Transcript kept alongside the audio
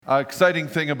Exciting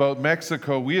thing about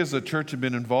Mexico, we as a church have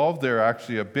been involved there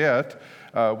actually a bit.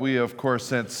 We, of course,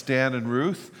 sent Stan and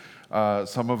Ruth,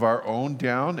 some of our own,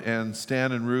 down, and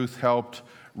Stan and Ruth helped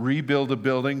rebuild a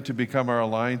building to become our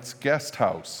Alliance guest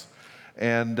house.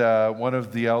 And one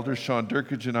of the elders, Sean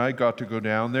Durkage, and I got to go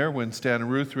down there when Stan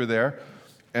and Ruth were there.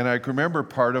 And I remember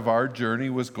part of our journey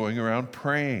was going around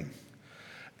praying.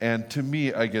 And to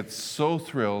me, I get so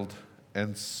thrilled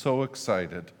and so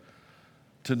excited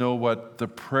to know what the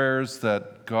prayers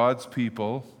that God's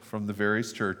people from the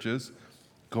various churches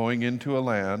going into a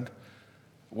land,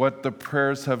 what the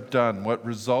prayers have done, what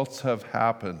results have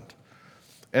happened.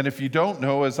 And if you don't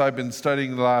know, as I've been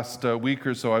studying the last week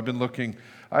or so, I've been looking,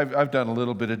 I've done a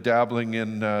little bit of dabbling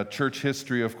in church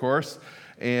history, of course,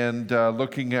 and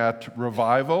looking at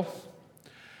revival.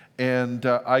 And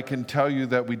I can tell you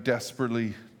that we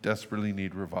desperately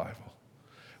need revival.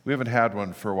 We haven't had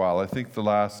one for a while. I think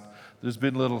there's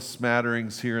been little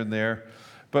smatterings here and there.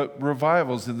 But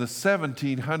revivals in the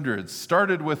 1700s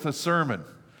started with a sermon.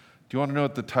 Do you want to know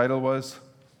what the title was?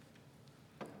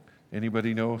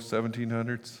 Anybody know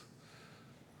 1700s?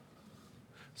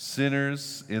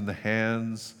 Sinners in the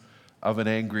Hands of an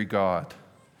Angry God.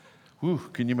 Whew,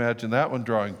 can you imagine that one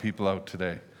drawing people out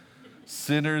today?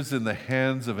 Sinners in the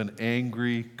hands of an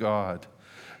angry God.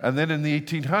 And then in the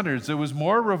 1800s, there was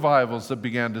more revivals that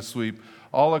began to sweep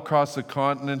all across the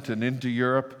continent and into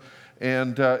Europe.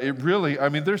 And it really,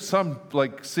 there's some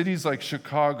like cities like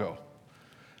Chicago.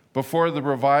 Before the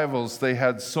revivals, they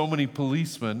had so many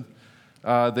policemen,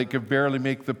 they could barely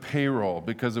make the payroll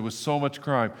because there was so much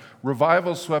crime.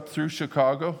 Revival swept through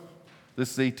Chicago.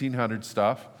 This is 1800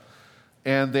 stuff.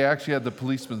 And they actually had the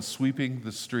policemen sweeping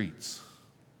the streets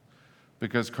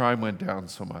because crime went down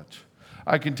so much.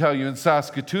 I can tell you in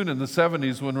Saskatoon in the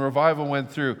 70s when revival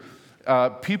went through,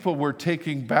 people were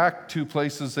taking back to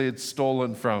places they had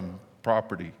stolen from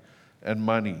property and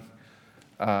money.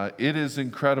 It is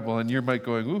incredible. And you might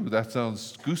going, ooh, that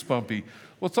sounds goosebumpy.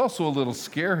 Well, it's also a little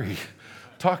scary.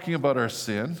 Talking about our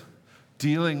sin,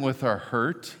 dealing with our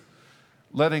hurt,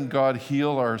 letting God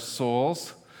heal our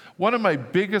souls. One of my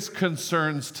biggest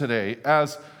concerns today,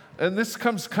 and this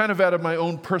comes kind of out of my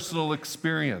own personal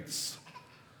experience.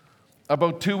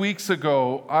 About 2 weeks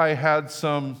ago, I had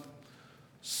some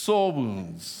soul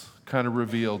wounds kind of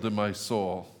revealed in my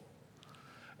soul.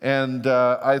 And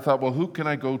I thought, well, who can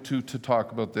I go to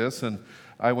talk about this? And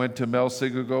I went to Mel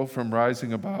Sigago from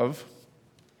Rising Above.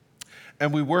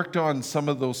 And we worked on some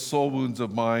of those soul wounds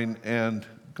of mine, and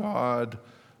God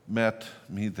met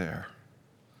me there.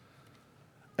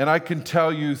 And I can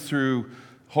tell you through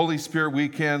Holy Spirit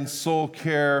Weekend, Soul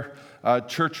Care,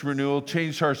 Church Renewal,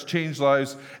 Change Hearts, Change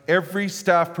Lives, every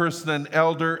staff person and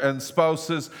elder and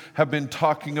spouses have been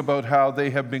talking about how they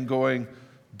have been going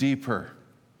deeper.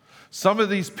 Some of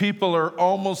these people are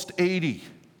almost 80,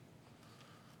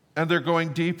 and they're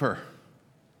going deeper.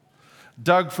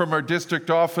 Doug from our district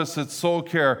office at Soul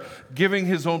Care, giving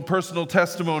his own personal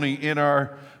testimony in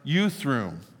our youth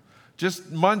room just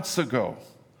months ago,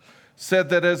 said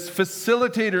that as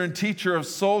facilitator and teacher of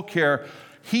Soul Care,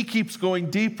 he keeps going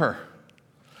deeper.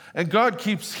 And God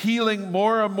keeps healing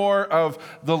more and more of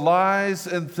the lies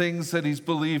and things that he's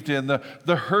believed in,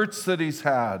 the hurts that he's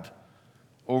had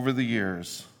over the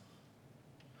years.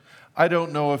 I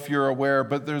don't know if you're aware,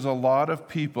 but there's a lot of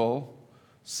people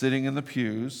sitting in the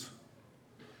pews,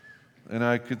 and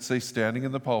I could say standing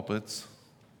in the pulpits.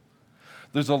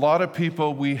 There's a lot of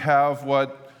people, we have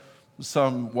what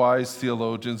some wise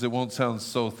theologians, it won't sound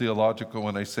so theological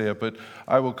when I say it, but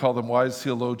I will call them wise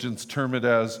theologians, term it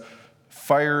as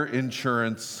fire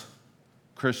insurance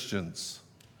Christians.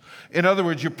 In other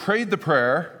words, you prayed the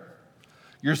prayer,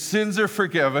 your sins are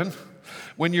forgiven.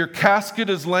 When your casket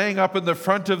is laying up in the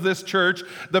front of this church,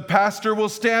 the pastor will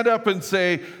stand up and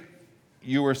say,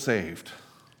 you are saved.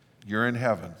 You're in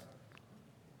heaven.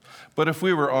 But if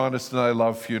we were honest, and I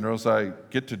love funerals, I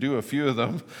get to do a few of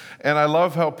them, and I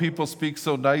love how people speak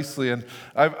so nicely, and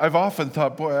I've often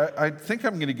thought, boy, I think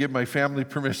I'm going to give my family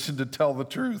permission to tell the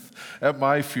truth at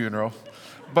my funeral.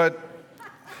 But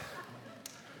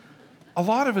a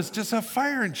lot of us just have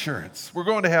fire insurance. We're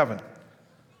going to heaven.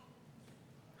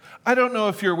 I don't know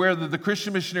if you're aware that the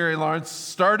Christian Missionary Alliance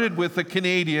started with a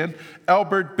Canadian,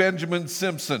 Albert Benjamin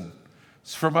Simpson.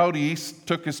 He's from out east,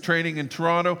 took his training in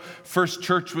Toronto. First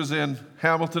church was in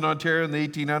Hamilton, Ontario in the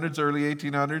 1800s, early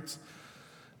 1800s.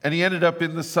 And he ended up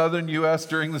in the southern U.S.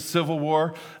 during the Civil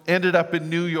War, ended up in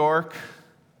New York,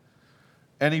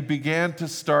 and he began to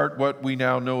start what we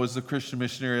now know as the Christian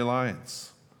Missionary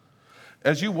Alliance.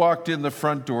 As you walked in the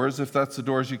front doors, if that's the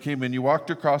doors you came in, you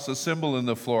walked across a symbol in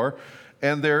the floor,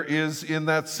 and there is in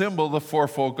that symbol the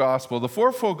fourfold gospel. The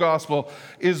fourfold gospel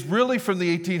is really from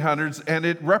the 1800s, and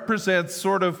it represents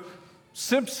sort of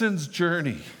Simpson's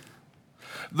journey.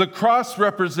 The cross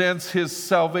represents his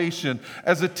salvation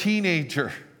as a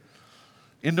teenager.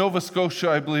 In Nova Scotia,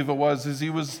 I believe it was, as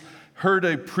he heard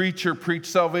a preacher preach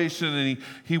salvation, and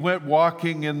he went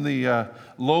walking in the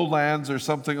lowlands or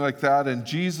something like that, and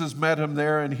Jesus met him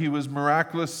there, and he was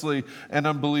miraculously and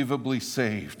unbelievably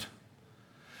saved.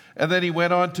 And then he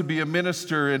went on to be a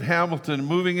minister in Hamilton,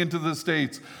 moving into the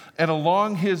States, and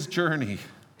along his journey,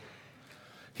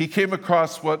 he came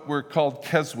across what were called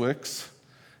Keswicks.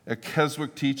 A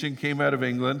Keswick teaching came out of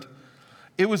England.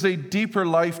 It was a deeper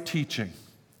life teaching.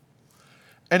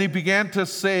 And he began to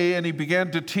say, and he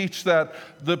began to teach that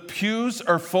the pews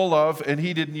are full of, and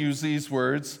he didn't use these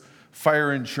words,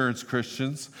 fire insurance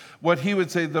Christians. What he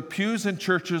would say, the pews in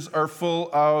churches are full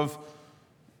of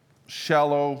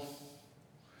shallow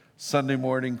Sunday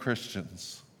morning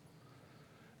Christians.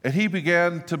 And he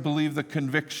began to believe the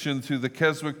conviction through the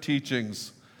Keswick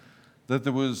teachings that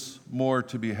there was more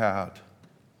to be had.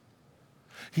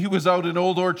 He was out in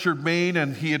Old Orchard, Maine,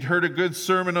 and he had heard a good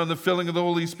sermon on the filling of the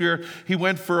Holy Spirit. He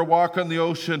went for a walk on the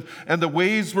ocean, and the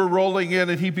waves were rolling in,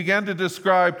 and he began to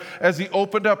describe, as he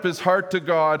opened up his heart to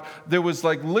God, there was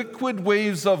like liquid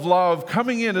waves of love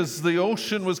coming in as the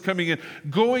ocean was coming in,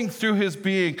 going through his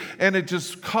being, and it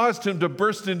just caused him to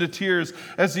burst into tears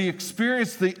as he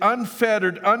experienced the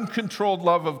unfettered, uncontrolled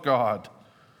love of God.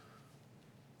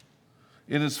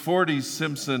 In his 40s,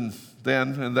 Simpson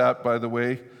then, and that, by the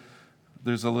way,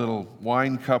 there's a little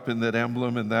wine cup in that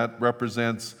emblem, and that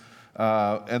represents,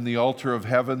 and the altar of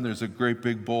heaven, there's a great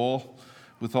big bowl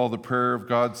with all the prayer of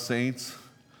God's saints.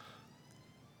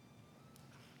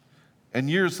 And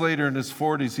years later, in his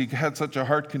 40s, he had such a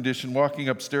heart condition, walking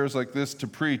upstairs like this to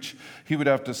preach, he would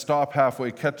have to stop halfway,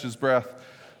 catch his breath.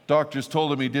 Doctors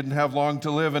told him he didn't have long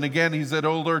to live. And again, he's at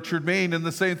Old Orchard, Maine, and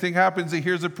the same thing happens. He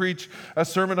hears a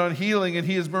sermon on healing, and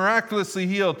he is miraculously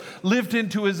healed, lived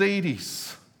into his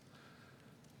 80s.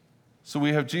 So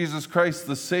we have Jesus Christ,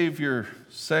 the Savior,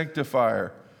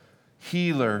 Sanctifier,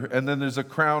 Healer, and then there's a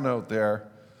crown out there.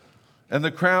 And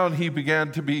the crown, he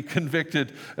began to be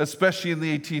convicted, especially in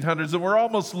the 1800s. And we're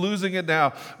almost losing it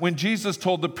now. When Jesus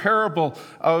told the parable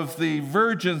of the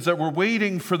virgins that were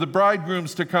waiting for the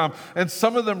bridegrooms to come, and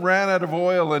some of them ran out of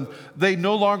oil, and they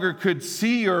no longer could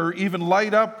see or even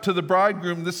light up to the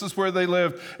bridegroom. This is where they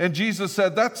lived. And Jesus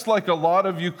said, that's like a lot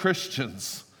of you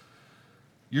Christians.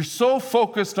 You're so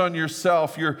focused on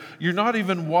yourself, you're not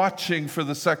even watching for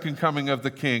the second coming of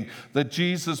the King, that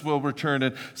Jesus will return.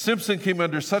 And Simpson came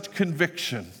under such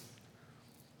conviction.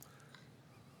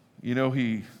 You know,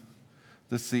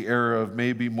 this is the era of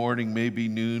maybe morning, maybe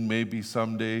noon, maybe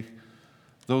someday.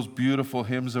 Those beautiful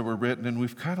hymns that were written, and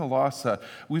we've kind of lost that.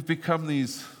 We've become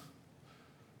these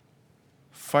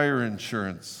fire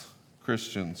insurance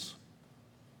Christians.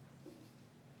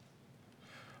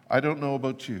 I don't know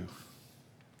about you,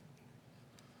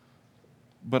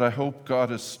 but I hope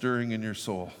God is stirring in your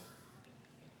soul.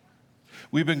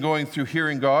 We've been going through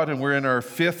Hearing God, and we're in our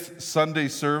 5th Sunday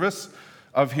service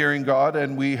of Hearing God,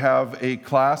 and we have a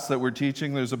class that we're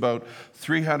teaching. There's about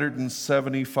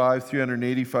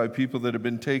 385 people that have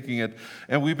been taking it,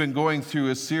 and we've been going through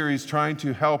a series trying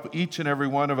to help each and every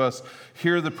one of us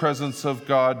hear the presence of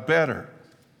God better.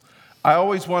 I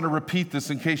always want to repeat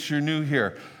this in case you're new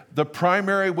here. The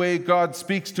primary way God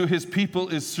speaks to his people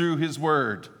is through his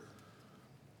word.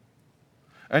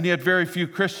 And yet very few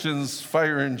Christians,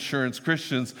 fire insurance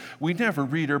Christians, we never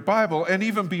read our Bible. And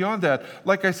even beyond that,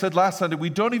 like I said last Sunday, we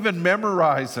don't even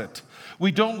memorize it.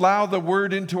 We don't allow the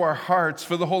word into our hearts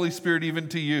for the Holy Spirit even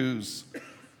to use.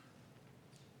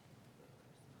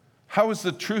 How is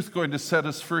the truth going to set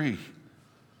us free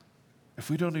if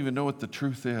we don't even know what the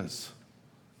truth is?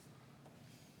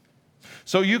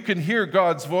 So you can hear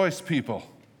God's voice, people.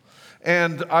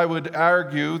 And I would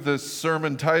argue the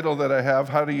sermon title that I have,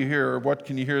 How Do You Hear, or What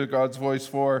Can You Hear God's Voice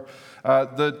For?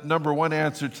 The number one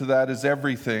answer to that is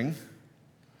everything.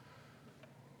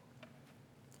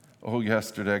 Oh,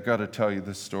 yesterday, I got to tell you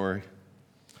this story.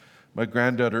 My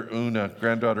granddaughter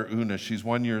Una, she's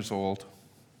 1 year old.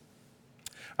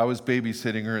 I was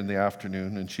babysitting her in the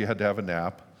afternoon, and she had to have a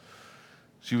nap.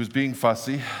 She was being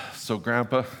fussy, so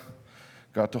Grandpa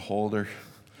got to hold her.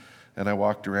 And I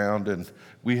walked around, and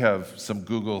we have some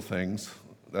Google things.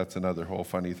 That's another whole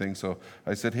funny thing. So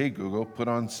I said, hey, Google, put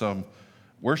on some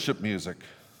worship music.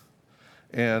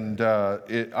 And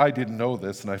I didn't know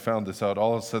this, and I found this out.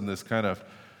 All of a sudden, this kind of,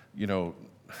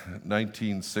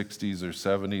 1960s or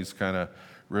 70s kind of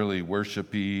really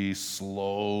worshipy,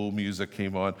 slow music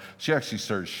came on. She actually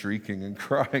started shrieking and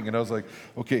crying, and I was like,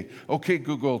 okay,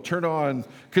 Google, turn on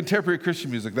contemporary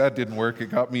Christian music. That didn't work. It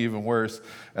got me even worse.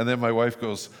 And then my wife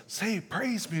goes, say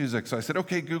praise music. So I said,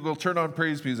 okay, Google, turn on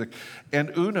praise music.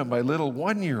 And Una, my little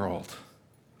 1-year-old,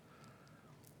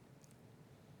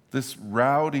 this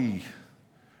rowdy,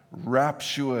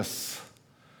 rapturous,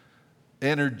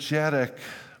 energetic,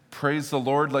 praise the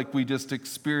Lord like we just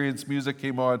experienced music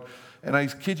came on. And I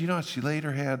kid you not, she laid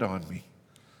her hand on me.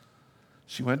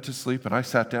 She went to sleep, and I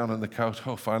sat down on the couch.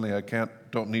 Oh, finally,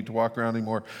 don't need to walk around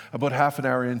anymore. About half an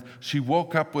hour in, she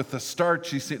woke up with a start.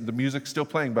 The music's still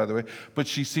playing, by the way, but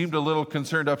she seemed a little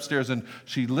concerned upstairs, and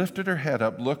she lifted her head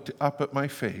up, looked up at my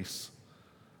face,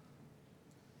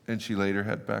 and she laid her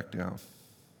head back down.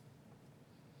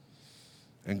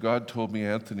 And God told me,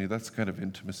 Anthony, that's the kind of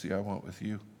intimacy I want with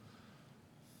you.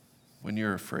 When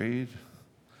you're afraid,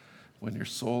 when your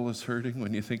soul is hurting,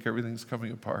 when you think everything's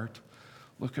coming apart,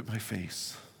 look at my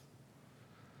face.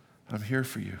 I'm here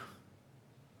for you.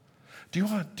 Do you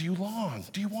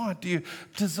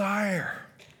desire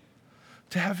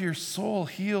to have your soul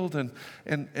healed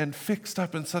and fixed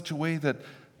up in such a way that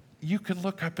you can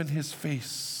look up in his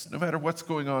face no matter what's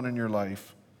going on in your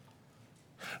life?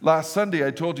 Last Sunday, I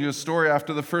told you a story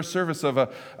after the first service of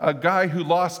a guy who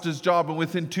lost his job, and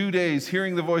within 2 days,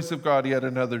 hearing the voice of God, he had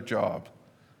another job.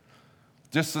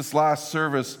 Just this last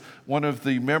service, one of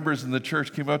the members in the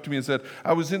church came up to me and said,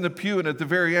 I was in the pew, and at the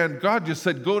very end, God just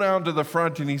said, go down to the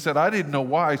front. And he said, I didn't know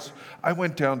why. So I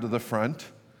went down to the front,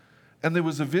 and there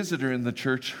was a visitor in the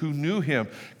church who knew him,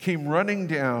 came running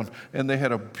down, and they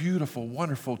had a beautiful,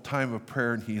 wonderful time of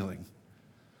prayer and healing.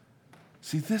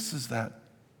 See, this is that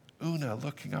Una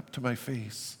looking up to my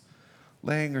face,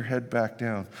 laying her head back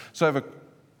down. So I have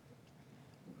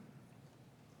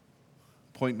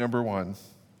point number 1.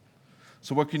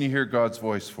 So what can you hear God's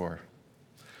voice for?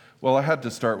 Well, I had to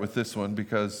start with this one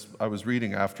because I was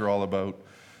reading, after all, about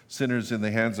sinners in the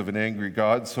hands of an angry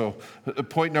God. So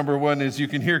point number 1 is you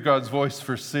can hear God's voice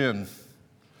for sin.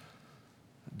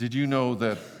 Did you know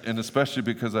that, and especially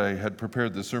because I had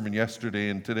prepared the sermon yesterday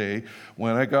and today,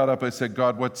 when I got up, I said,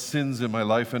 God, what sins in my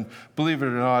life? And believe it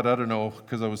or not, I don't know,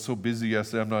 because I was so busy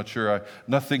yesterday, I'm not sure.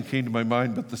 Nothing came to my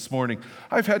mind, but this morning,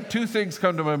 I've had 2 things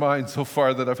come to my mind so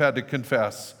far that I've had to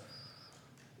confess.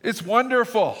 It's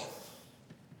wonderful.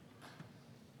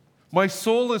 My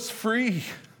soul is free.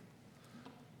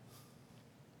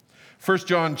 1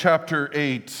 John chapter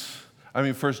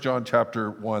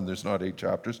 1, there's not 8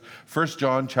 chapters. 1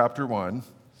 John chapter 1.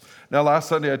 Now, last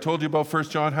Sunday I told you about 1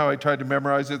 John, how I tried to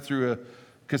memorize it through a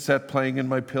cassette playing in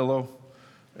my pillow,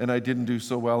 and I didn't do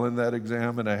so well in that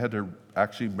exam, and I had to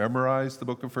actually memorize the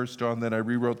book of 1 John. Then I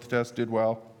rewrote the test, did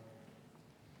well.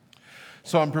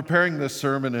 So I'm preparing this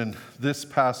sermon, and this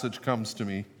passage comes to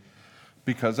me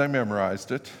because I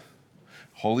memorized it.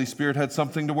 Holy Spirit had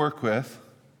something to work with.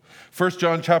 1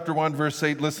 John chapter 1, verse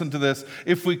 8, listen to this.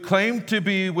 If we claim to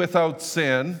be without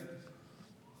sin,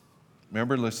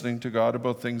 remember listening to God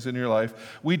about things in your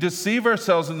life, we deceive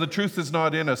ourselves and the truth is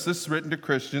not in us. This is written to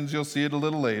Christians. You'll see it a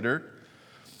little later.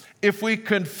 If we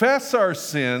confess our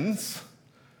sins,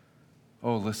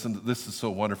 oh, listen, this is so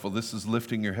wonderful. This is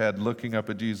lifting your head, looking up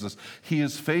at Jesus. He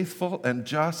is faithful and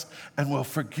just and will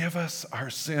forgive us our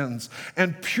sins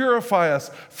and purify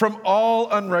us from all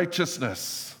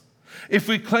unrighteousness. If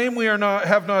we claim we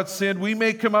have not sinned, we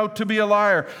make him out to be a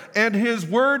liar, and his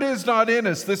word is not in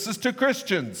us. This is to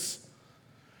Christians.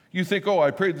 You think, oh,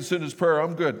 I prayed the sinner's prayer,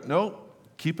 I'm good. No,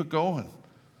 keep it going.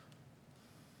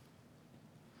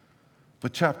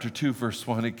 But chapter 2, verse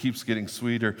 1, it keeps getting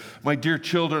sweeter. My dear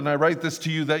children, I write this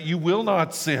to you that you will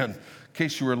not sin. In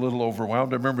case you were a little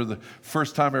overwhelmed, I remember the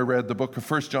first time I read the book of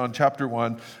 1 John chapter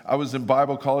 1, I was in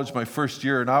Bible college my first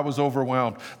year, and I was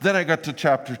overwhelmed. Then I got to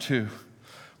chapter 2.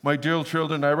 My dear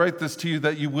children, I write this to you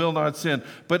that you will not sin.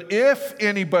 But if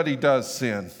anybody does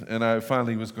sin, and I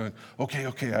finally was going, okay,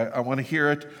 I want to hear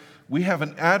it. We have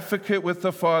an advocate with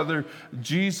the Father,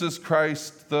 Jesus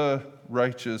Christ, the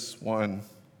righteous one.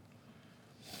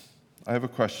 I have a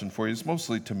question for you. It's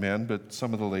mostly to men, but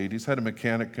some of the ladies. I had a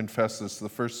mechanic confess this the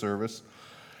first service.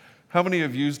 How many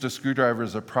have used a screwdriver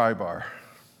as a pry bar?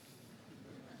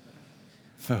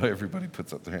 Everybody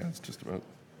puts up their hands, just about.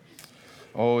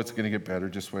 Oh, it's going to get better.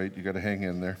 Just wait. You got to hang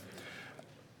in there.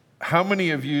 How many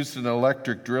have used an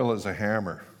electric drill as a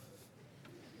hammer?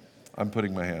 I'm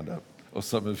putting my hand up. Oh,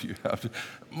 some of you have.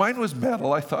 Mine was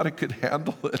metal. I thought it could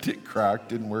handle it. It cracked.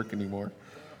 Didn't work anymore.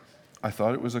 I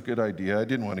thought it was a good idea. I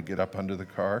didn't want to get up under the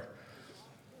car.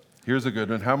 Here's a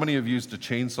good one. How many have used a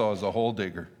chainsaw as a hole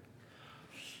digger?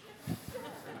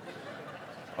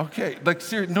 Okay, like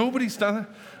seriously, nobody's done that.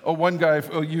 Oh, one guy.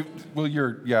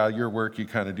 Your work, you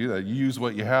kind of do that. You use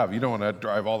what you have. You don't want to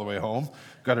drive all the way home.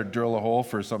 Got to drill a hole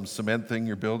for some cement thing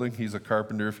you're building. He's a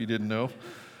carpenter, if you didn't know.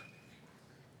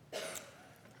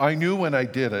 I knew when I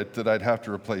did it that I'd have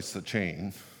to replace the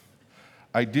chain.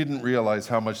 I didn't realize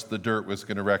how much the dirt was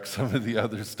going to wreck some of the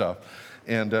other stuff.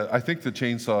 And I think the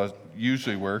chainsaw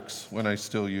usually works when I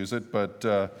still use it. But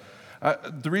the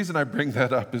reason I bring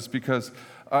that up is because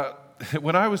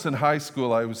when I was in high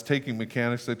school, I was taking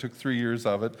mechanics. I took 3 years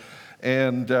of it.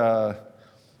 And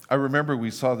I remember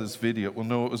we saw this video. Well,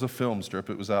 no, it was a film strip.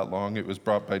 It was that long. It was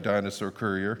brought by Dinosaur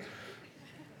Courier.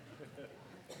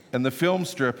 And the film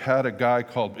strip had a guy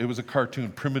called, it was a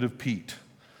cartoon, Primitive Pete.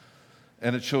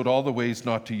 And it showed all the ways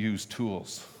not to use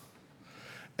tools.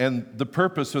 And the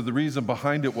purpose or the reason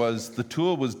behind it was the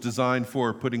tool was designed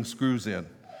for putting screws in.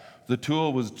 The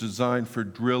tool was designed for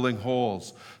drilling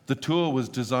holes. The tool was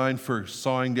designed for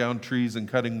sawing down trees and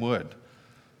cutting wood.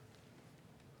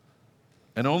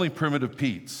 And only Primitive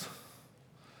Pete's,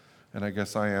 and I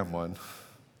guess I am one,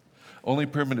 only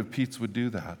Primitive Pete's would do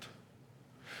that.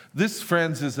 This,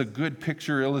 friends, is a good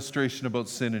picture illustration about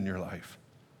sin in your life.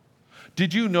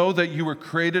 Did you know that you were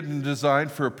created and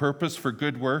designed for a purpose for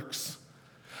good works?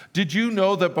 Did you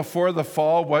know that before the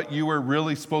fall, what you were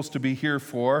really supposed to be here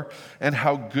for and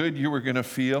how good you were going to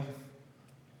feel?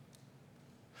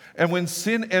 And when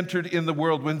sin entered in the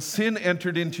world, when sin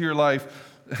entered into your life,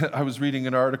 I was reading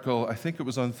an article, I think it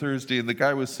was on Thursday, and the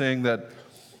guy was saying that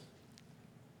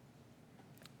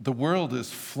the world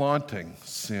is flaunting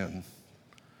sin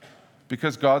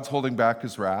because God's holding back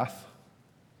his wrath.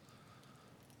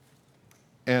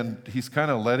 And he's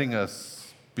kind of letting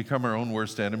us become our own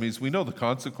worst enemies. We know the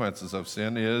consequences of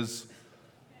sin is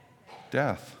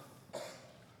death.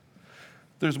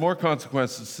 There's more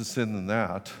consequences to sin than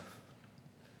that.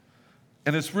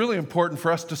 And it's really important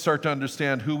for us to start to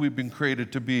understand who we've been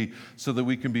created to be so that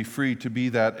we can be free to be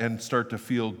that and start to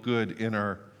feel good in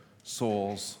our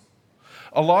souls.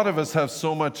 A lot of us have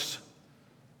so much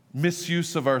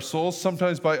misuse of our souls,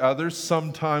 sometimes by others,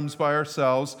 sometimes by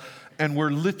ourselves, and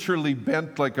we're literally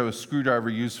bent like a screwdriver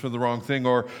used for the wrong thing,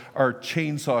 or our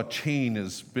chainsaw chain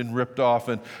has been ripped off,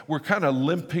 and we're kind of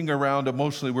limping around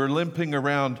emotionally. We're limping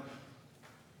around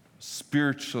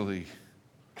spiritually.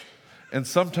 And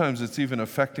sometimes it's even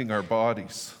affecting our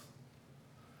bodies.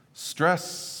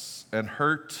 Stress and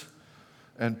hurt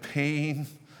and pain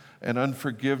and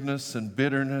unforgiveness and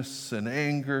bitterness and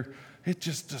anger, it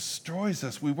just destroys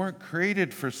us. We weren't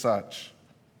created for such.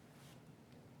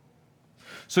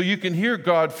 So you can hear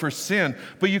God for sin,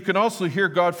 but you can also hear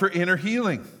God for inner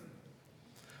healing.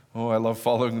 Oh, I love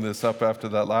following this up after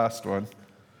that last one.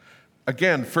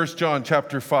 Again, 1 John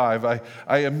chapter 5.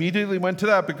 I immediately went to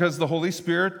that because the Holy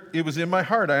Spirit, it was in my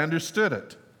heart. I understood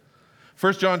it.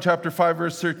 1 John chapter 5,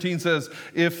 verse 13 says,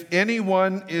 if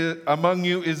anyone among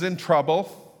you is in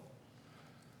trouble,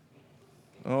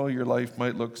 oh, your life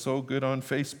might look so good on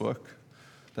Facebook.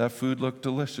 That food looked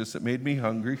delicious. It made me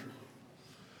hungry.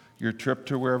 Your trip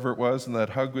to wherever it was and that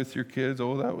hug with your kids,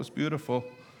 oh, that was beautiful.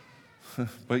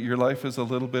 But your life is a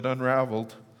little bit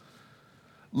unraveled.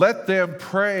 Let them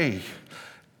pray.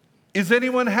 Is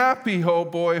anyone happy? Oh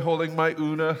boy, holding my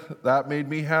Una. That made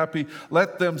me happy.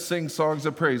 Let them sing songs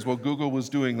of praise. Well, Google was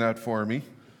doing that for me.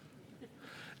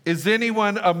 Is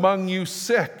anyone among you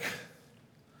sick?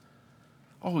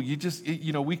 Oh,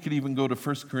 we could even go to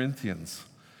 1 Corinthians,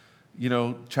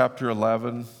 chapter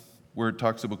 11, where it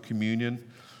talks about communion.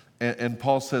 And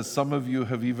Paul says, some of you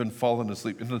have even fallen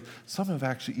asleep. And some have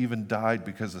actually even died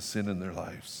because of sin in their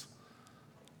lives.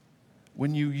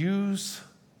 When you use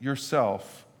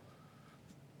yourself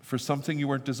for something you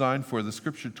weren't designed for, the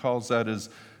scripture calls that as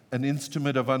an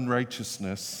instrument of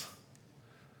unrighteousness.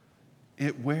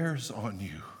 It wears on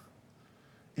you.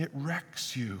 It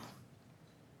wrecks you.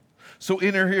 So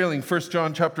inner healing, 1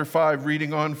 John chapter 5,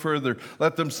 reading on further.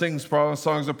 Let them sing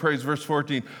songs of praise. Verse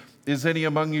 14. Is any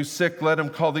among you sick? Let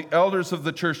him call the elders of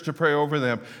the church to pray over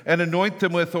them and anoint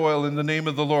them with oil in the name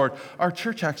of the Lord. Our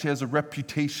church actually has a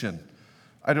reputation.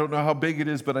 I don't know how big it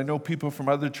is, but I know people from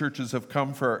other churches have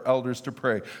come for our elders to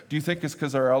pray. Do you think it's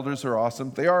because our elders are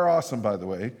awesome? They are awesome, by the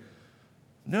way.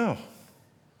 No.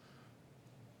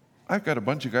 I've got a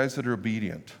bunch of guys that are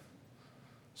obedient.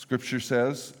 Scripture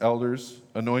says, elders,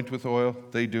 anoint with oil,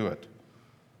 they do it.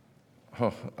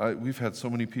 Oh, we've had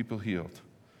so many people healed.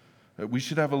 We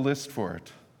should have a list for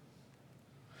it.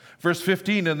 Verse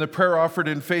 15, and the prayer offered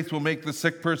in faith will make the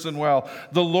sick person well.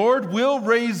 The Lord will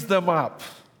raise them up.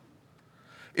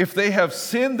 If they have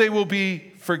sinned, they will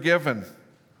be forgiven.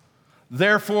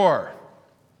 Therefore,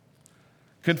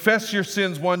 Confess your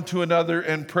sins one to another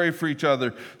and pray for each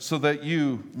other so that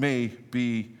you may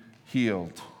be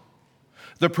healed.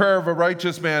 The prayer of a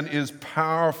righteous man is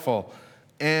powerful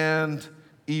and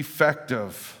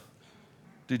effective.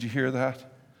 Did you hear that?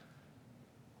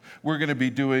 We're going to be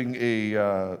doing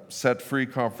a Set Free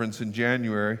conference in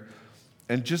January.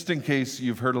 And just in case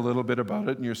you've heard a little bit about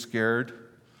it and you're scared,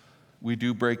 we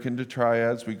do break into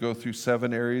triads. We go through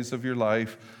 7 areas of your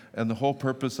life. And the whole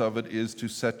purpose of it is to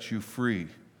set you free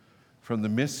from the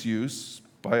misuse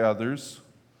by others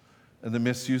and the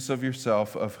misuse of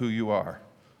yourself of who you are.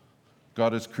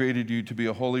 God has created you to be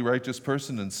a holy, righteous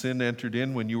person, and sin entered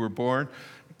in when you were born,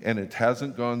 and it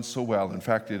hasn't gone so well. In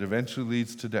fact, it eventually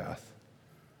leads to death.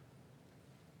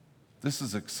 This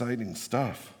is exciting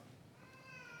stuff.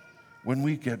 When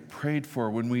we get prayed for,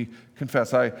 when we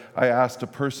confess. I asked a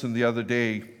person the other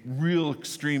day, real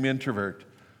extreme introvert,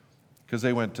 because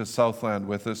they went to Southland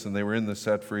with us and they were in the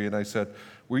Set Free, and I said,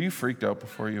 were you freaked out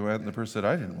before you went? And the person said,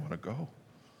 I didn't want to go.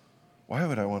 Why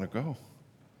would I want to go?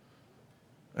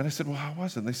 And I said, well, how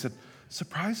was it? And they said,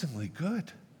 surprisingly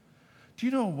good. Do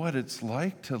you know what it's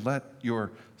like to let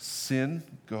your sin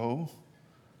go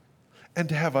and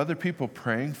to have other people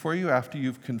praying for you after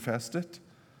you've confessed it?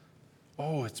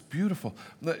 Oh, it's beautiful.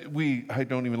 I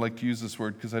don't even like to use this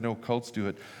word because I know cults do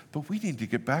it, but we need to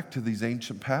get back to these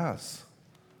ancient paths.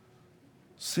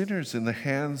 Sinners in the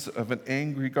hands of an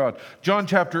angry God. John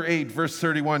chapter 8, verse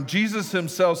 31, Jesus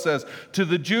himself says, to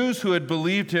the Jews who had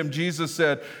believed him, Jesus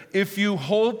said, if you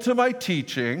hold to my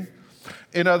teaching,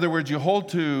 in other words, you hold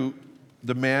to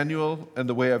the manual and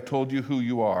the way I've told you who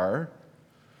you are,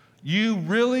 you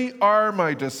really are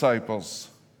my disciples.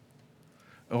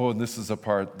 Oh, and this is a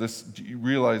part, you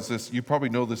realize this, you probably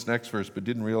know this next verse, but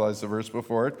didn't realize the verse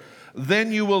before it.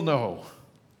 Then you will know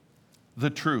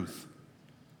the truth,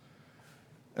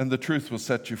 and the truth will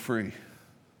set you free.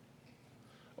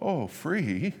 Oh,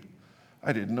 free?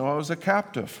 I didn't know I was a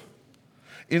captive.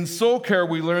 In soul care,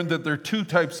 we learned that there are 2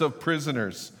 types of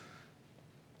prisoners.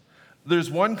 There's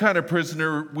one kind of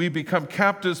prisoner, we become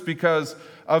captives because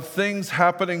of things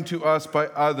happening to us by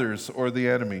others or the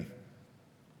enemy.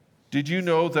 Did you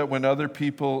know that when other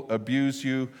people abuse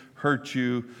you, hurt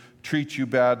you, treat you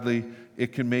badly,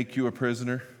 it can make you a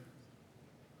prisoner?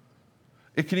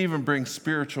 It can even bring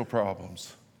spiritual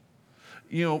problems.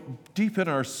 You know, deep in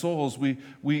our souls, we're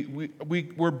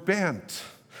bent.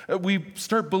 We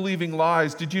start believing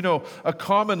lies. Did you know a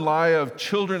common lie of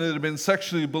children that have been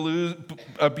sexually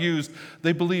abused,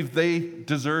 they believe they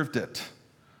deserved it?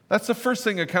 That's the first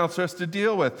thing a counselor has to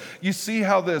deal with. You see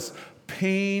how this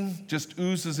pain just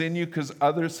oozes in you because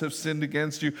others have sinned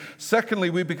against you. Secondly,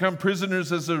 we become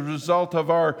prisoners as a result of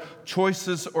our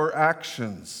choices or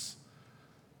actions.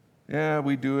 Yeah,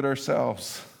 we do it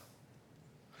ourselves.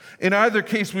 In either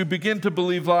case, we begin to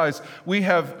believe lies. We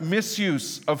have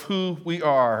misuse of who we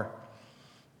are,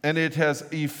 and it has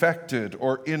affected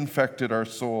or infected our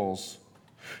souls.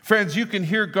 Friends, you can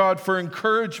hear God for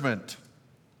encouragement.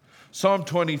 Psalm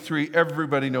 23,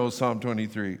 everybody knows Psalm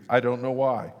 23. I don't know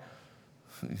why.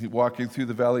 Walking through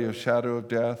the valley of shadow of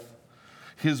death.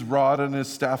 His rod and his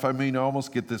staff, I mean,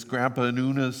 almost get this Grandpa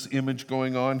Nuna's image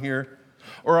going on here.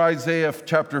 Or Isaiah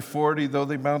chapter 40, though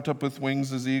they mount up with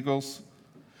wings as eagles.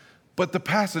 But the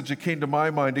passage that came to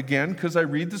my mind again, because I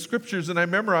read the scriptures and I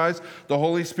memorize, the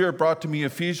Holy Spirit brought to me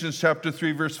Ephesians chapter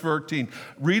 3, verse 14.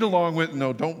 Read along with,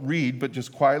 no, don't read, but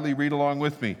just quietly read along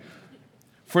with me.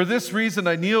 For this reason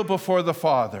I kneel before the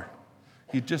Father.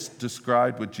 He just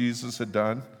described what Jesus had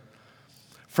done.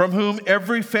 From whom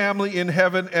every family in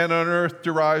heaven and on earth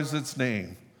derives its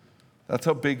name. That's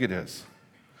how big it is.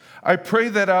 I pray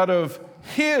that out of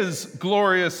his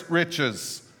glorious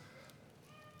riches.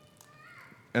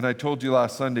 And I told you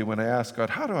last Sunday when I asked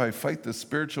God, how do I fight this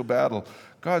spiritual battle?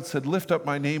 God said, lift up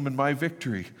my name and my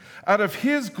victory. Out of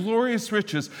his glorious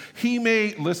riches, he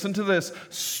may, listen to this,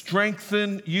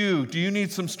 strengthen you. Do you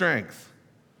need some strength?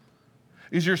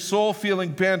 Is your soul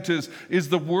feeling bent? Is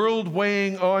the world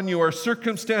weighing on you? Are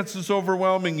circumstances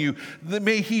overwhelming you?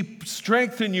 May he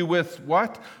strengthen you with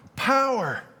what?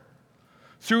 Power.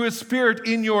 Through his Spirit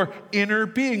in your inner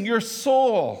being, your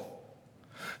soul.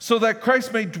 So that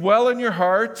Christ may dwell in your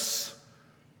hearts.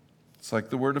 It's like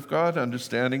the Word of God,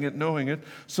 understanding it, knowing it.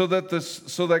 So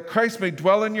that Christ may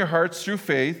dwell in your hearts through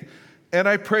faith. And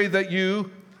I pray that you,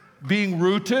 being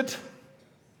rooted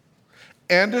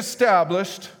and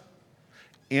established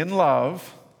in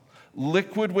love,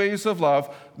 liquid waves of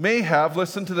love, may have,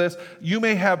 listen to this, you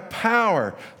may have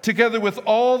power, together with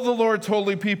all the Lord's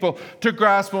holy people, to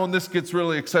grasp, and this gets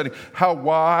really exciting, how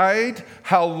wide,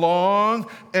 how long,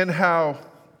 and how,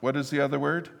 what is the other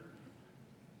word?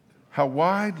 How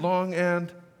wide, long, and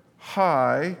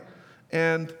high,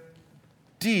 and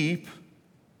deep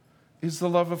is the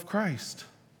love of Christ.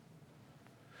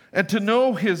 And to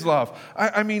know his love,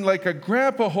 I mean like a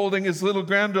grandpa holding his little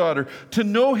granddaughter, to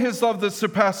know his love that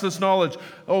surpasses knowledge.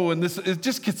 Oh, and it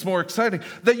just gets more exciting.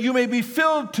 That you may be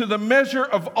filled to the measure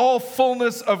of all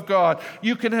fullness of God.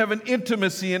 You can have an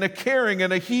intimacy and a caring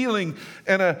and a healing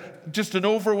and just an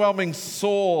overwhelming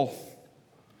soul.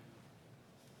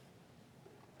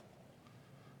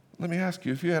 Let me ask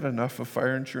you, if you had enough of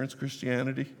fire insurance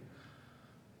Christianity,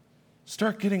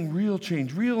 start getting real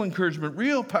change, real encouragement,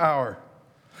 real power.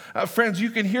 Friends,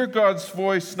 you can hear God's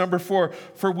voice, number 4,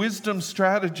 for wisdom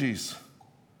strategies.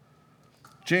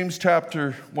 James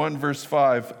chapter 1, verse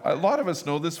 5. A lot of us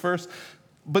know this verse,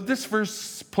 but this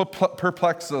verse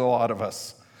perplexes a lot of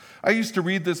us. I used to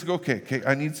read this and go, okay,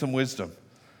 I need some wisdom.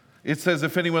 It says,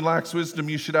 if anyone lacks wisdom,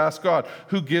 you should ask God,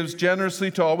 who gives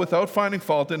generously to all without finding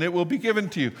fault, and it will be given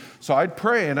to you. So I'd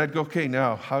pray and I'd go, okay,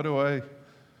 now, how do I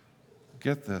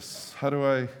get this? How do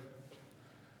I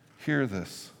hear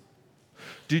this?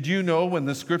 Did you know when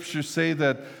the scriptures say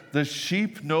that the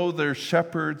sheep know their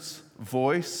shepherd's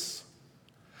voice?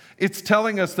 It's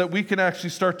telling us that we can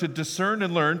actually start to discern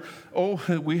and learn, oh,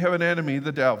 we have an enemy,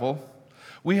 the devil.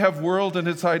 We have world and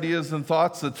its ideas and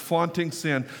thoughts that's flaunting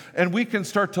sin. And we can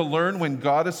start to learn when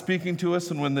God is speaking to us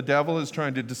and when the devil is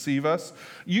trying to deceive us.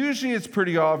 Usually it's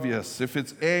pretty obvious. If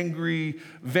it's angry,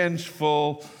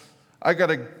 vengeful, I got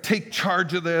to take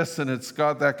charge of this, and it's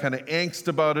got that kind of angst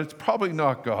about it, it's probably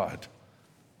not God.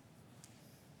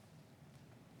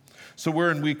 So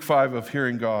we're in week 5 of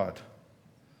hearing God.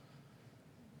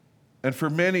 And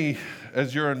for many,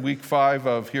 as you're in week 5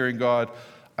 of hearing God,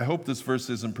 I hope this verse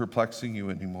isn't perplexing you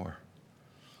anymore.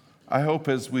 I hope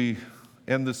as we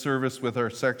end the service with our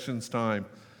sections time,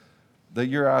 that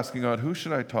you're asking God, who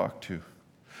should I talk to?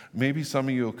 Maybe some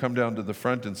of you will come down to the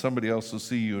front and somebody else will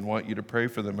see you and want you to pray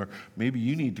for them. Or maybe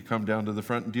you need to come down to the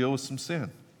front and deal with some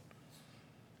sin.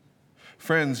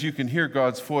 Friends, you can hear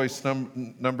God's voice,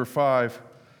 number 5,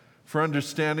 for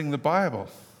understanding the Bible.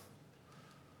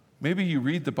 Maybe you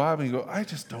read the Bible and you go, I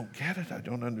just don't get it. I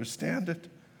don't understand it.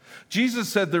 Jesus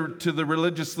said to the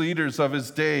religious leaders of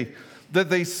his day that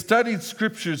they studied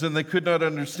scriptures and they could not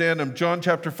understand them. John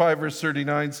chapter 5, verse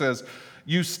 39 says,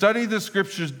 you study the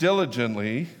scriptures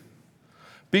diligently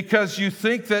because you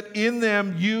think that in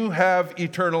them you have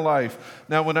eternal life.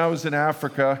 Now, when I was in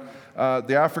Africa,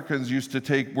 the Africans used to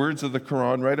take words of the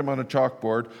Quran, write them on a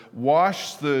chalkboard,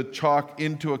 wash the chalk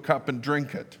into a cup and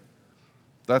drink it.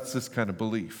 That's this kind of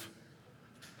belief.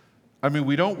 I mean,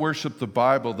 we don't worship the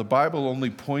Bible. The Bible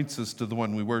only points us to the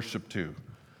one we worship to.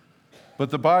 But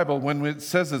the Bible, when it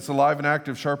says it's alive and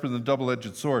active, sharper than a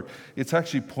double-edged sword, it's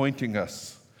actually pointing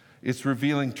us. It's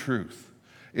revealing truth.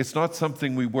 It's not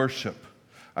something we worship.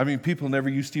 I mean, people never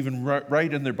used to even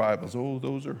write in their Bibles, oh,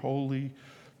 those are holy,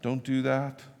 don't do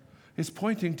that. It's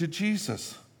pointing to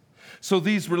Jesus. So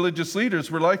these religious leaders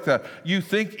were like that. You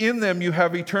think in them you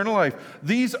have eternal life.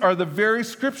 These are the very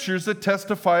scriptures that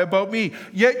testify about me.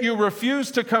 Yet you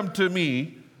refuse to come to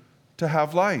me to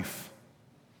have life.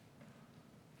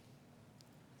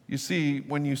 You see,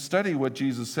 when you study what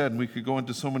Jesus said, and we could go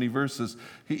into so many verses,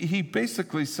 he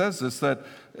basically says this, that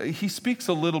he speaks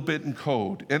a little bit in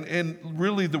code. And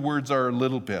really the words are a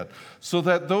little bit. So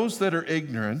that those that are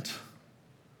ignorant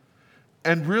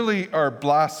and really are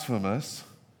blasphemous,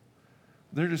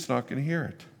 they're just not going to hear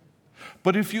it.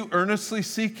 But if you earnestly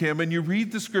seek him and you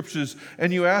read the scriptures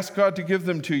and you ask God to give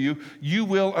them to you, you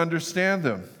will understand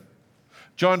them.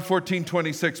 John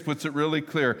 14:26 puts it really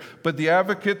clear. But the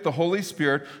advocate, the Holy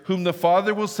Spirit, whom the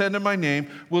Father will send in my name,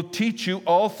 will teach you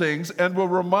all things and will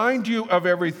remind you of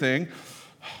everything.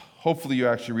 Hopefully you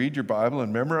actually read your Bible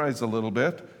and memorize a little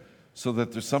bit so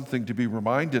that there's something to be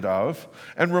reminded of.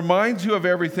 And reminds you of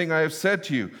everything I have said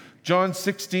to you. John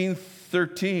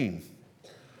 16:13.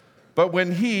 But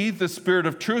when he, the Spirit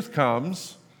of truth,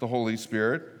 comes, the Holy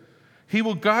Spirit, he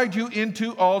will guide you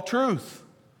into all truth.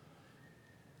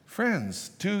 Friends,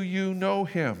 do you know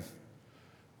him?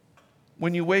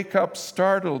 When you wake up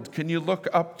startled, can you look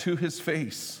up to his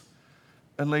face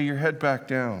and lay your head back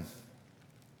down?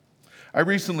 I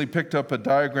recently picked up a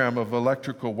diagram of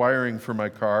electrical wiring for my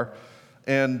car,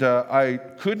 and I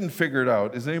couldn't figure it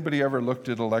out. Has anybody ever looked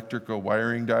at electrical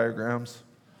wiring diagrams?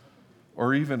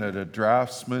 Or even at a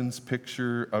draftsman's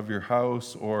picture of your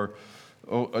house, or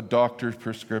a doctor's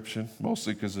prescription,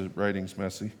 mostly because the writing's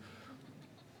messy.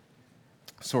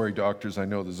 Sorry, doctors, I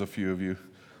know there's a few of you,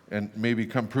 and maybe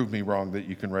come prove me wrong that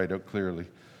you can write out clearly.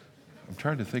 I'm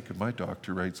trying to think if my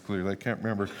doctor writes clearly. I can't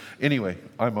remember. Anyway,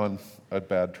 I'm on a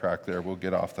bad track there. We'll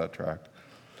get off that track.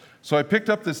 So I picked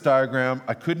up this diagram.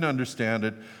 I couldn't understand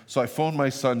it. So I phoned my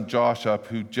son Josh up,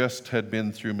 who just had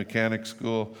been through mechanic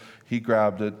school. He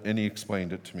grabbed it and he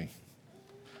explained it to me.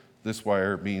 This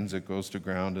wire means it goes to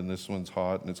ground, and this one's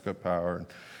hot and it's got power. And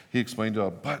he explained it all,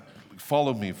 but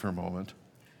follow me for a moment.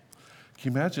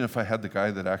 Can you imagine if I had the guy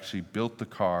that actually built the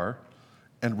car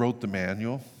and wrote the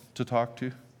manual to talk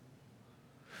to?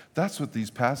 That's what these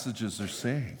passages are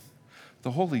saying.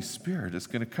 The Holy Spirit is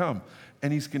going to come,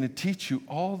 and he's going to teach you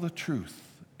all the truth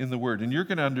in the Word, and you're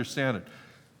going to understand it.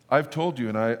 I've told you,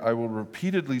 and I will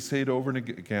repeatedly say it over and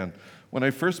again, when I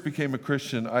first became a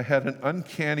Christian, I had an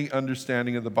uncanny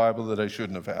understanding of the Bible that I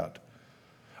shouldn't have had.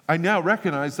 I now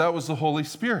recognize that was the Holy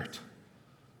Spirit.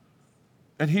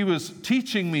 And he was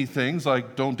teaching me things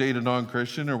like don't date a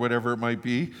non-Christian or whatever it might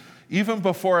be, even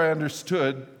before I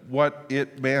understood what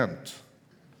it meant.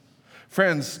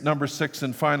 Friends, number 6,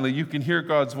 and finally, you can hear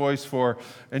God's voice for,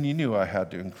 and you knew I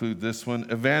had to include this one,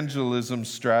 evangelism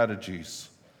strategies.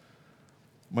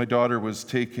 My daughter was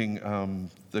taking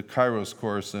the Kairos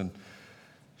course, and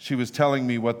she was telling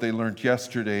me what they learned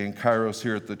yesterday in Kairos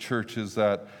here at the church is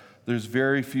that there's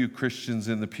very few Christians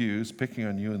in the pews, picking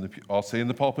on you in the pew. I'll say in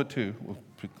the pulpit too, will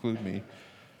include me.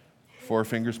 4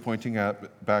 fingers pointing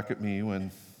back at me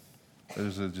when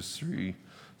there's just three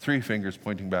fingers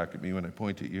pointing back at me when I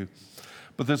point at you.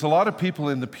 But there's a lot of people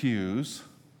in the pews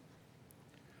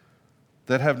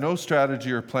that have no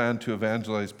strategy or plan to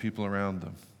evangelize people around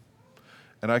them.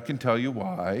 And I can tell you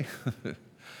why,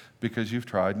 because you've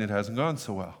tried and it hasn't gone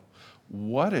so well.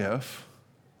 What if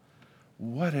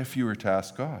you were to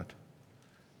ask God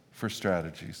for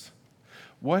strategies?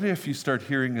 What if you start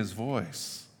hearing his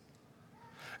voice?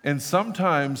 And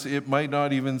sometimes it might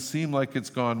not even seem like it's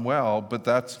gone well, but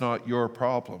that's not your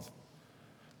problem.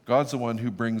 God's the one who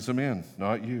brings them in,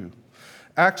 not you.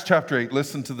 Acts chapter 8,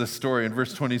 listen to this story in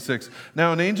verse 26.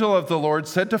 Now an angel of the Lord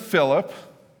said to Philip,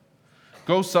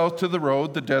 go south to the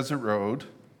road, the desert road,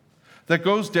 that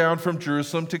goes down from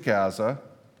Jerusalem to Gaza.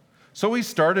 So he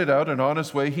started out, and on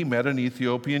his way he met an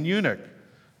Ethiopian eunuch.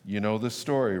 You know the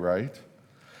story, right?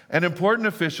 An important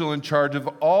official in charge of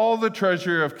all the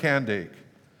treasury of Kandake,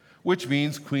 which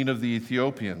means Queen of the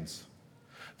Ethiopians.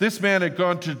 This man had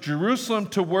gone to Jerusalem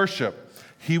to worship.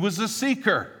 He was a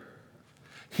seeker.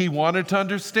 He wanted to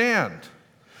understand.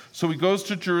 So he goes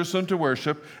to Jerusalem to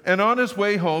worship, and on his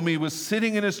way home, he was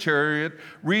sitting in his chariot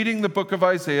reading the book of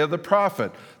Isaiah the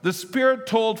prophet. The Spirit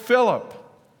told Philip,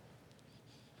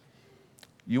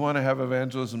 you want to have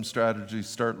evangelism strategies,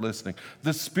 start listening.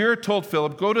 The Spirit told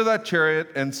Philip, go to that chariot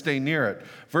and stay near it.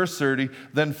 Verse 30,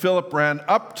 then Philip ran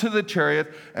up to the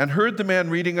chariot and heard the man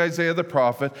reading Isaiah the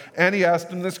prophet, and he asked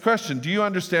him this question, do you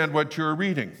understand what you're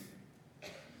reading?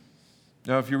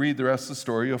 Now, if you read the rest of the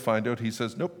story, you'll find out he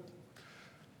says, nope.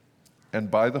 And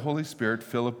by the Holy Spirit,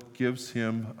 Philip gives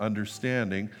him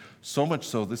understanding, so much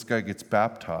so this guy gets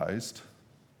baptized.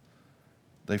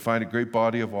 They find a great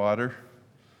body of water.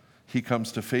 He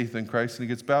comes to faith in Christ and he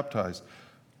gets baptized.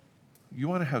 You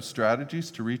want to have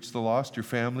strategies to reach the lost, your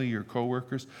family, your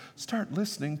coworkers? Start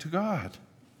listening to God.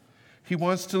 He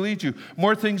wants to lead you.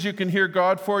 More things you can hear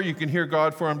God for. You can hear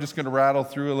God for, I'm just going to rattle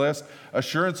through a list.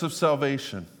 Assurance of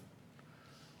salvation.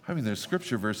 I mean, there's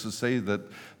scripture verses say that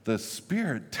the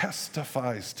Spirit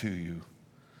testifies to you.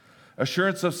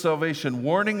 Assurance of salvation.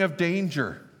 Warning of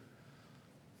danger.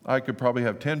 I could probably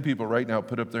have 10 people right now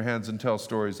put up their hands and tell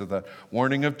stories of that.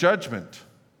 Warning of judgment.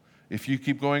 If you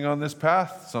keep going on this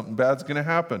path, something bad's going to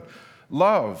happen.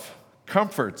 Love,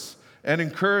 comforts, and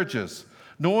encourages.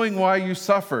 Knowing why you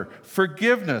suffer.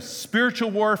 Forgiveness, spiritual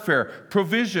warfare,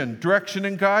 provision, direction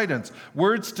and guidance.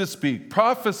 Words to speak,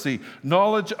 prophecy,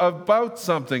 knowledge about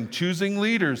something, choosing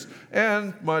leaders,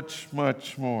 and much,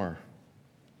 much more.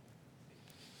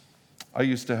 I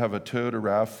used to have a Toyota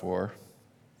RAV4.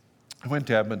 I went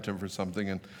to Edmonton for something,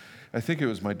 and I think it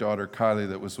was my daughter Kylie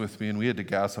that was with me, and we had to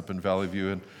gas up in Valley View,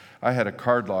 and I had a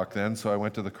card lock then, so I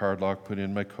went to the card lock, put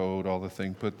in my code, all the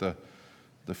thing, put the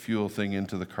fuel thing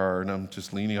into the car, and I'm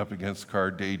just leaning up against the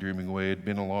car, daydreaming away. It'd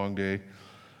been a long day,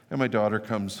 and my daughter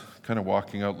comes kind of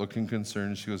walking out looking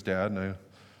concerned. She goes, Dad, and I go,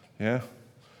 yeah?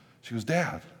 She goes,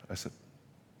 Dad. I said,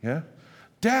 yeah?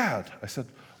 Dad. I said,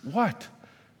 what?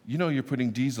 You know you're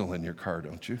putting diesel in your car,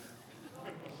 don't you?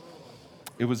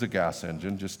 It was a gas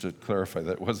engine, just to clarify,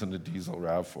 that wasn't a diesel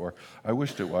RAV4. I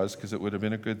wished it was, because it would have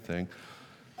been a good thing.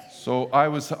 So I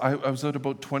was at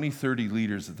about 20, 30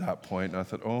 liters at that point, and I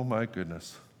thought, oh my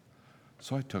goodness.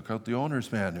 So I took out the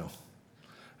owner's manual.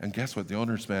 And guess what? The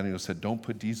owner's manual said, don't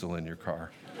put diesel in your car.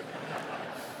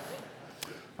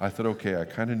 I thought, okay, I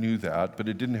kind of knew that, but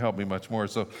it didn't help me much more.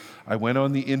 So I went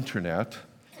on the internet,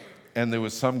 And there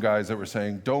was some guys that were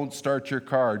saying, don't start your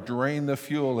car, drain the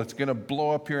fuel, it's going to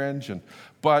blow up your engine.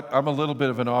 But I'm a little bit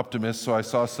of an optimist, so I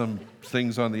saw some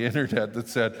things on the internet that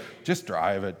said, just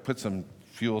drive it, put some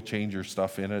fuel changer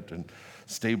stuff in it and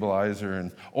stabilizer.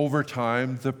 And over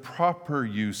time, the proper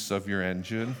use of your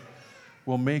engine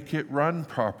will make it run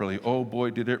properly. Oh boy,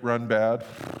 did it run bad.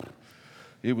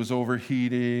 It was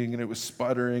overheating and it was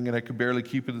sputtering and I could barely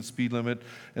keep it at the speed limit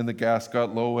and the gas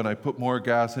got low and I put more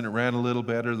gas in, it ran a little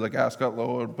better. The gas got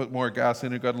low and put more gas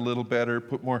in, it got a little better,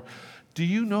 put more. Do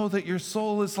you know that your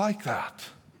soul is like that?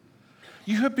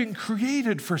 You have been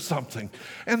created for something.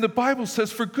 And the Bible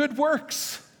says for good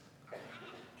works.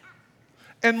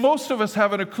 And most of us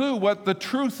haven't a clue what the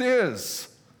truth is.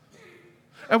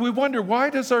 And we wonder, why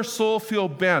does our soul feel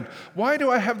bent? Why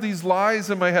do I have these lies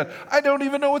in my head? I don't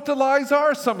even know what the lies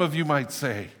are, some of you might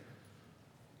say.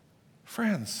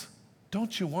 Friends,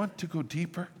 don't you want to go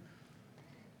deeper?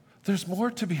 There's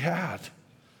more to be had.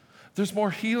 There's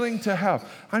more healing to have.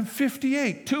 I'm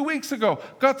 58. 2 weeks ago,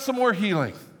 got some more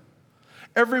healing.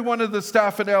 Every one of the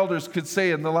staff and elders could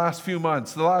say in the last few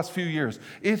months, the last few years,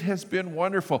 it has been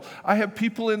wonderful. I have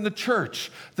people in the church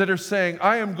that are saying,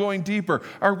 I am going deeper.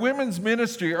 Our women's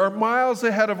ministry are miles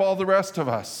ahead of all the rest of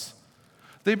us.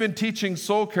 They've been teaching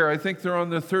soul care. I think they're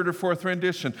on the third or fourth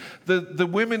rendition. The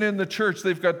women in the church,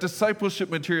 they've got discipleship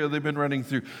material they've been running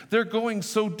through. They're going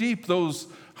so deep, those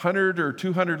 100 or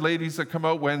 200 ladies that come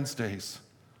out Wednesdays.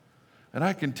 And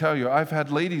I can tell you, I've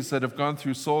had ladies that have gone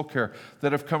through soul care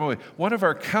that have come away. One of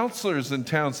our counselors in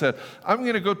town said, I'm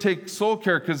going to go take soul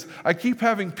care because I keep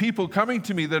having people coming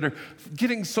to me that are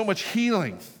getting so much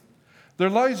healing. Their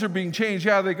lives are being changed.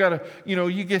 Yeah, they got to,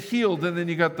 you get healed and then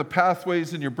you got the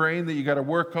pathways in your brain that you got to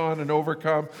work on and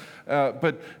overcome.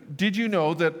 But did you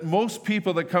know that most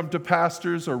people that come to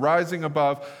pastors or rising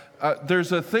above,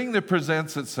 there's a thing that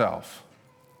presents itself.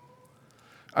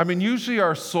 I mean, usually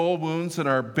our soul wounds and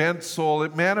our bent soul,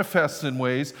 it manifests in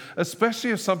ways, especially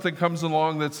if something comes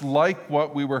along that's like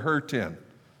what we were hurt in.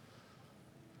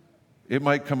 It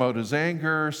might come out as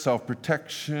anger,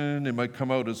 self-protection. It might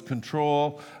come out as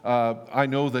control. I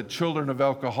know that children of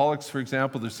alcoholics, for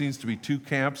example, there seems to be two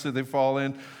camps that they fall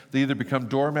in. They either become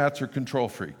doormats or control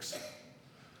freaks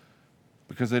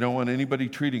because they don't want anybody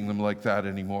treating them like that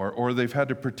anymore, or they've had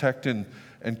to protect and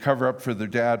cover up for their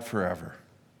dad forever.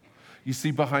 You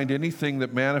see, behind anything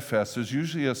that manifests, there's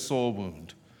usually a soul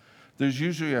wound. There's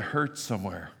usually a hurt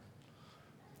somewhere.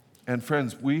 And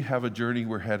friends, we have a journey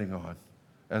we're heading on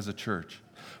as a church.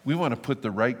 We want to put the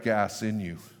right gas in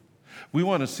you. We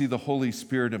want to see the Holy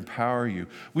Spirit empower you.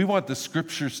 We want the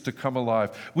scriptures to come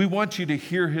alive. We want you to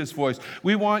hear his voice.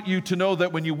 We want you to know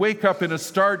that when you wake up in a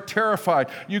start terrified,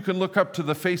 you can look up to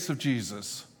the face of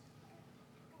Jesus.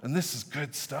 And this is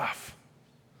good stuff.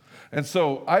 And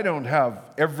so I don't have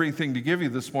everything to give you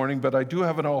this morning, but I do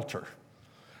have an altar.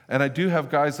 And I do have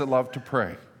guys that love to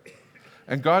pray.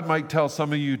 And God might tell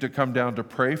some of you to come down to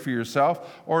pray for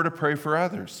yourself or to pray for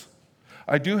others.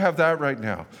 I do have that right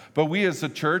now. But we as a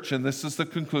church, and this is the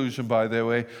conclusion, by the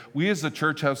way, we as a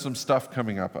church have some stuff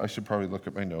coming up. I should probably look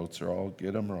at my notes or I'll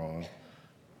get them wrong.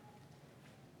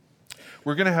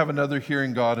 We're going to have another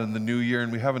Hearing God in the new year,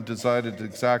 and we haven't decided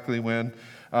exactly when.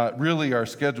 Really, our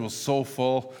schedule's so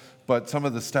full. But some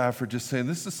of the staff are just saying,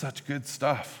 this is such good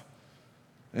stuff.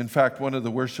 In fact, one of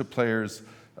the worship players,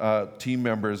 team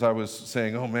members, I was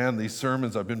saying, oh man, these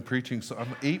sermons I've been preaching, so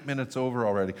I'm 8 minutes over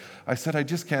already. I said, I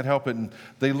just can't help it. And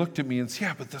they looked at me and said,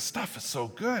 yeah, but the stuff is so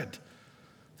good.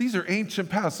 These are ancient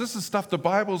paths. This is stuff the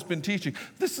Bible's been teaching.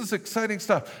 This is exciting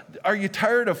stuff. Are you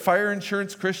tired of fire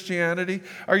insurance Christianity?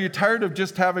 Are you tired of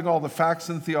just having all the facts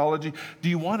and theology? Do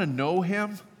you want to know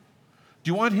him?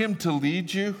 Do you want him to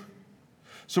lead you?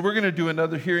 So we're going to do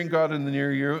another Hearing God in the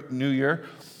new year.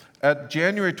 At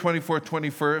January 24th,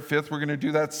 25th, we're going to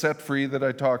do that Set Free that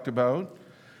I talked about.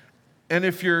 And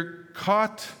if you're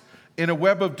caught in a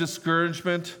web of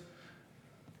discouragement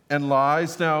and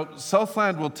lies, now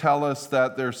Southland will tell us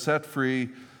that they're set free.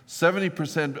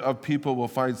 70% of people will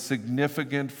find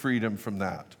significant freedom from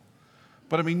that.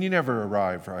 But I mean, you never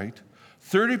arrive, right?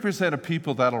 30% of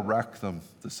people, that'll wreck them,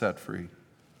 the set free.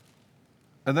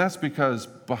 And that's because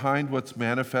behind what's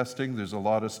manifesting, there's a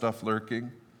lot of stuff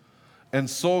lurking. And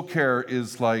soul care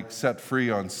is like set free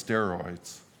on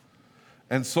steroids.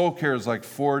 And soul care is like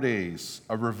 4 days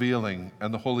of revealing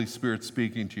and the Holy Spirit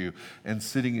speaking to you and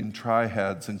sitting in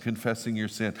triads and confessing your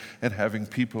sin and having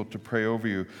people to pray over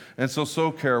you. And so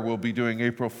soul care we'll be doing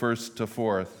April 1st to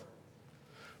 4th.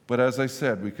 But as I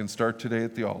said, we can start today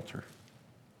at the altar.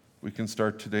 We can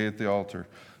start today at the altar.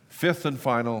 Fifth and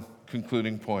final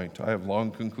concluding point. I have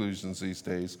long conclusions these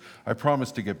days. I promise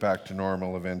to get back to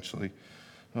normal eventually.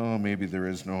 Oh, maybe there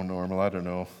is no normal. I don't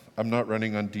know. I'm not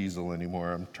running on diesel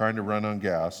anymore. I'm trying to run on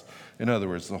gas. In other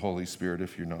words, the Holy Spirit,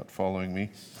 if you're not following me.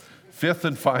 Fifth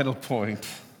and final point.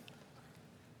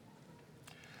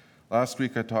 Last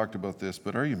week I talked about this,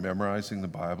 but are you memorizing the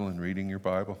Bible and reading your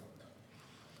Bible?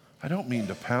 I don't mean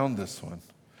to pound this one.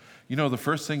 You know, the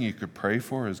first thing you could pray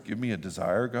for is, give me a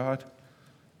desire, God.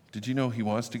 Did you know He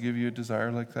wants to give you a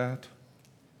desire like that?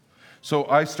 So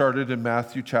I started in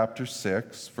Matthew chapter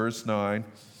 6, verse 9,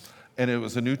 and it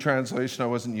was a new translation I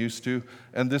wasn't used to.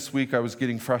 And this week I was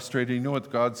getting frustrated. You know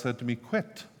what God said to me?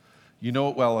 Quit. You know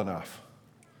it well enough.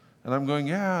 And I'm going,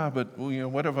 yeah, but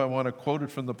what if I want to quote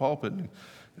it from the pulpit? And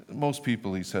most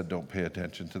people, he said, don't pay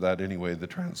attention to that anyway, the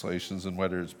translations and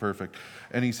whether it's perfect.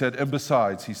 And he said, and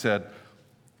besides, he said,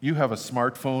 you have a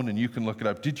smartphone and you can look it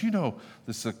up. Did you know,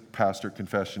 this is a pastor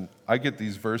confession, I get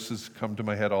these verses come to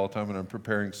my head all the time when I'm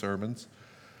preparing sermons.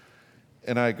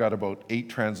 And I got about 8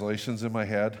 translations in my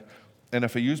head. And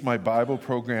if I use my Bible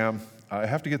program, I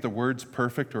have to get the words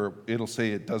perfect or it'll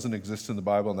say it doesn't exist in the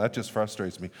Bible, and that just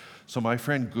frustrates me. So my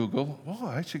friend Google,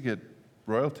 I should get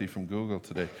royalty from Google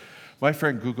today. My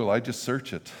friend Google, I just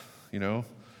search it,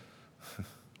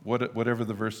 whatever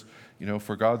the verse,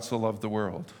 for God so loved the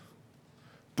world.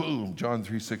 Boom, John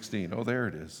 3:16. Oh, there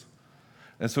it is.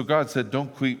 And so God said,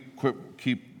 don't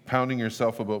keep pounding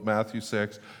yourself about Matthew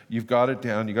 6. You've got it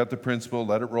down. You got the principle.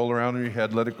 Let it roll around in your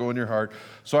head. Let it go in your heart.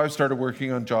 So I've started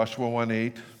working on Joshua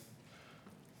 1:8.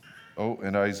 Oh,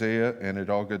 and Isaiah, and it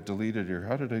all got deleted here.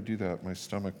 How did I do that? My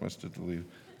stomach must have deleted.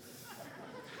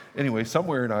 Anyway,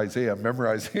 somewhere in Isaiah, I'm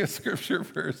memorizing a scripture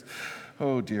verse.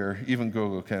 Oh, dear. Even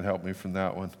Google can't help me from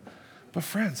that one. But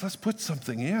friends, let's put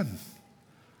something in.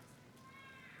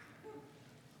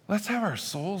 Let's have our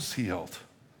souls healed.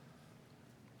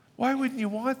 Why wouldn't you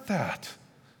want that?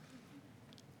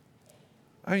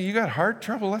 I mean, you got heart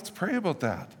trouble, let's pray about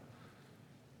that.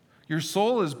 Your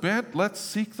soul is bent, let's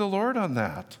seek the Lord on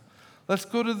that. Let's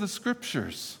go to the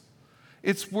scriptures.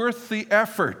 It's worth the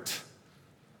effort.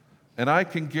 And I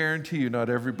can guarantee you not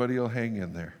everybody will hang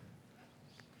in there.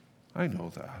 I know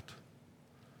that.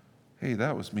 Hey,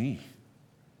 that was me,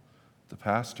 the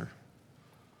pastor.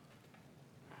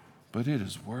 But it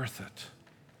is worth it.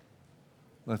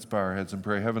 Let's bow our heads and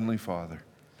pray. Heavenly Father,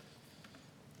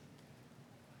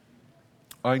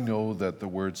 I know that the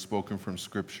word spoken from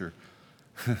Scripture,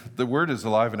 the word is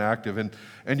alive and active,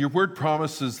 and your word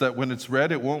promises that when it's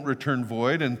read, it won't return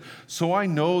void. And so I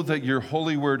know that your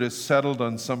holy word is settled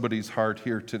on somebody's heart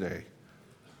here today.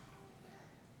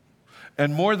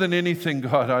 And more than anything,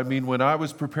 God, I mean, when I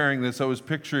was preparing this, I was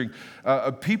picturing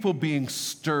people being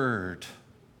stirred.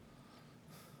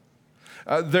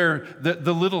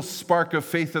 The little spark of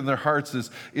faith in their hearts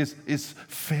is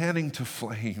fanning to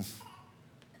flame.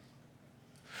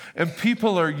 And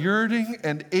people are yearning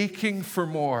and aching for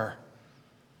more.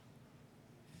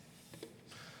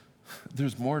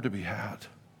 There's more to be had.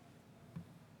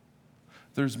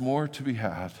 There's more to be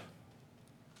had.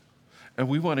 And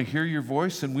we want to hear your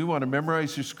voice, and we want to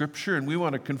memorize your scripture, and we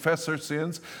want to confess our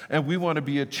sins, and we want to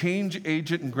be a change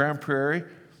agent in Grand Prairie.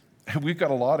 And we've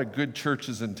got a lot of good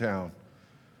churches in town.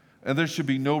 And there should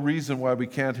be no reason why we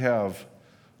can't have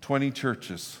 20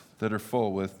 churches that are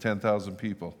full with 10,000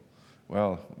 people.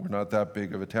 Well, we're not that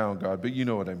big of a town, God, but you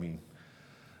know what I mean.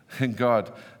 And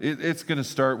God, it's going to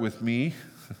start with me.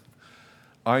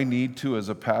 I need to, as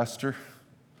a pastor,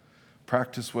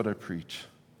 practice what I preach.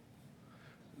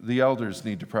 The elders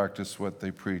need to practice what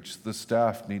they preach. The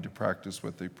staff need to practice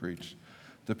what they preach.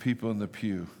 The people in the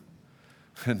pew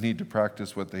need to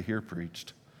practice what they hear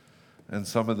preached. And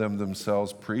some of them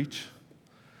themselves preach.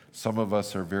 Some of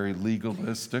us are very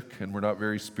legalistic and we're not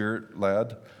very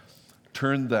spirit-led.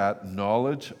 Turn that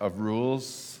knowledge of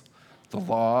rules, the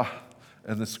law,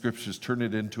 and the scriptures, turn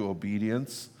it into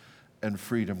obedience and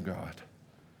freedom, God.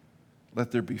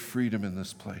 Let there be freedom in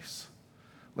this place.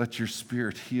 Let your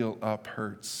spirit heal up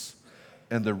hurts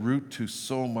and the root to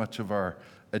so much of our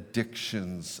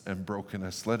addictions and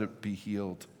brokenness. Let it be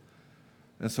healed.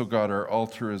 And so, God, our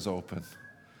altar is open.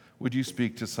 Would you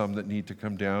speak to some that need to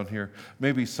come down here?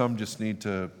 Maybe some just need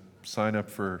to sign up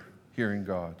for hearing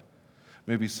God.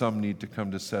 Maybe some need to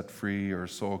come to Set Free or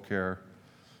Soul Care.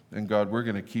 And God, we're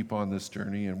going to keep on this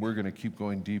journey and we're going to keep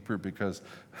going deeper because,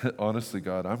 honestly,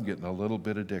 God, I'm getting a little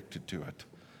bit addicted to it.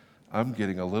 I'm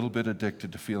getting a little bit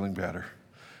addicted to feeling better.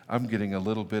 I'm getting a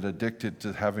little bit addicted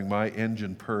to having my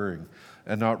engine purring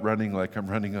and not running like I'm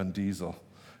running on diesel.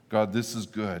 God, this is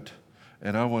good.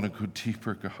 And I want to go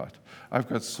deeper, God. I've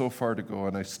got so far to go,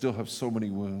 and I still have so many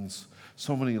wounds,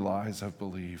 so many lies I've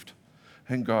believed.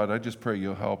 And God, I just pray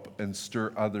you'll help and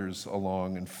stir others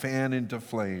along and fan into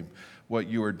flame what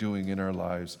you are doing in our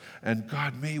lives. And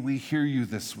God, may we hear you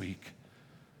this week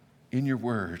in your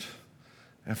word.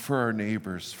 And for our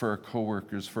neighbors, for our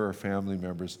coworkers, for our family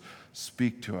members,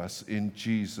 speak to us. In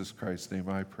Jesus Christ's name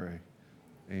I pray.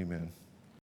 Amen.